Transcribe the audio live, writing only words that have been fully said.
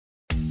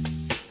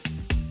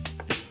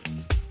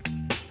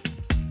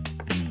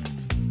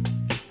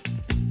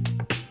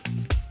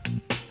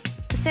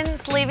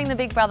Since leaving the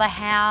Big Brother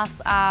house,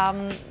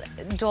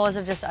 doors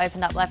have just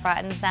opened up left,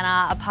 right and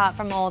centre. Apart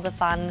from all the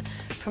fun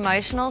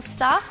promotional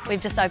stuff, we've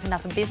just opened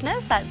up a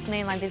business. That's me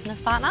and my business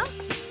partner.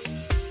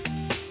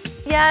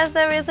 Yes,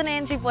 there is an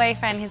Angie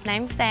boyfriend. His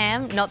name's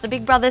Sam, not the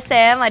Big Brother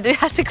Sam. I do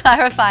have to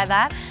clarify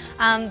that.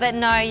 But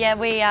no, yeah,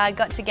 we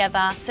got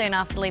together soon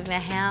after leaving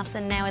their house,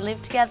 and now we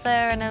live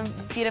together in a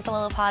beautiful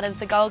little part of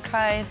the Gold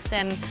Coast,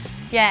 and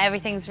yeah,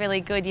 everything's really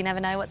good. You never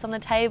know what's on the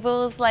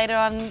tables later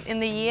on in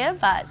the year,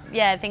 but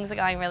yeah, things are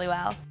going really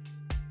well.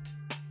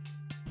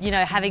 You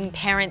know, having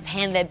parents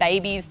hand their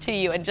babies to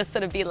you and just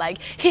sort of be like,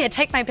 here,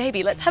 take my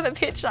baby, let's have a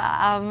picture.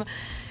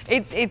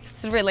 It's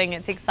thrilling,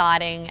 it's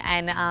exciting,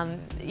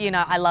 and you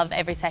know, I love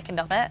every second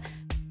of it.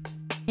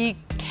 You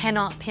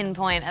cannot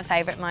pinpoint a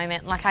favourite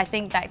moment. Like, I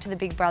think back to the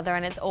Big Brother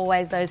and it's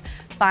always those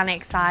fun,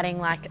 exciting,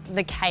 like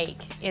the cake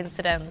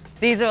incident.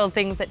 These are all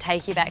things that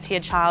take you back to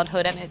your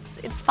childhood, and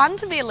it's fun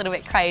to be a little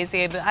bit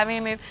crazy. I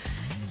mean,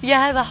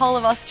 yeah, the whole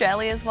of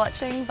Australia's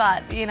watching,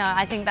 but you know,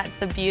 I think that's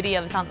the beauty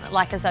of something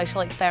like a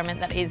social experiment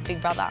that is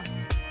Big Brother.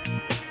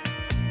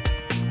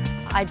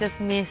 I just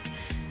miss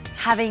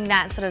having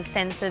that sort of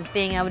sense of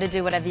being able to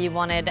do whatever you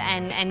wanted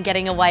and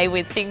getting away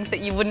with things that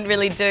you wouldn't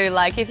really do,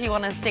 like if you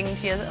want to sing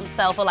to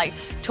yourself or like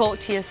talk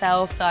to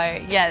yourself. So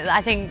yeah,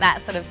 I think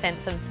that sort of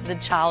sense of the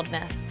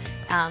childness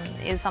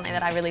is something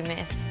that I really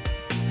miss.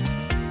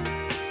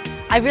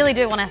 I really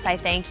do want to say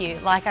thank you.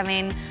 Like, I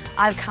mean,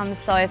 I've come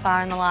so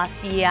far in the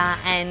last year,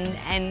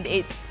 and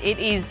it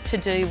is to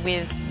do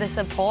with the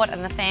support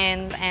and the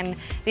fans and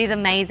these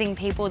amazing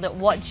people that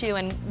watch you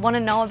and want to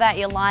know about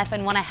your life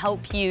and want to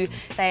help you.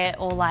 They're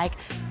all like,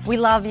 we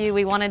love you,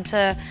 we wanted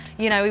to,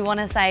 you know, we want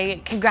to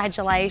say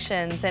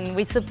congratulations and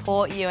we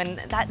support you, and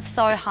that's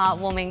so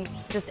heartwarming,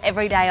 just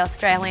everyday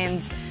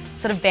Australians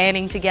sort of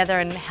banding together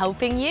and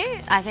helping you,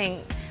 I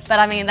think. But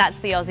I mean, that's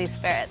the Aussie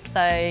spirit,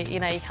 so you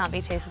know, you can't be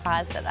too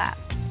surprised at that.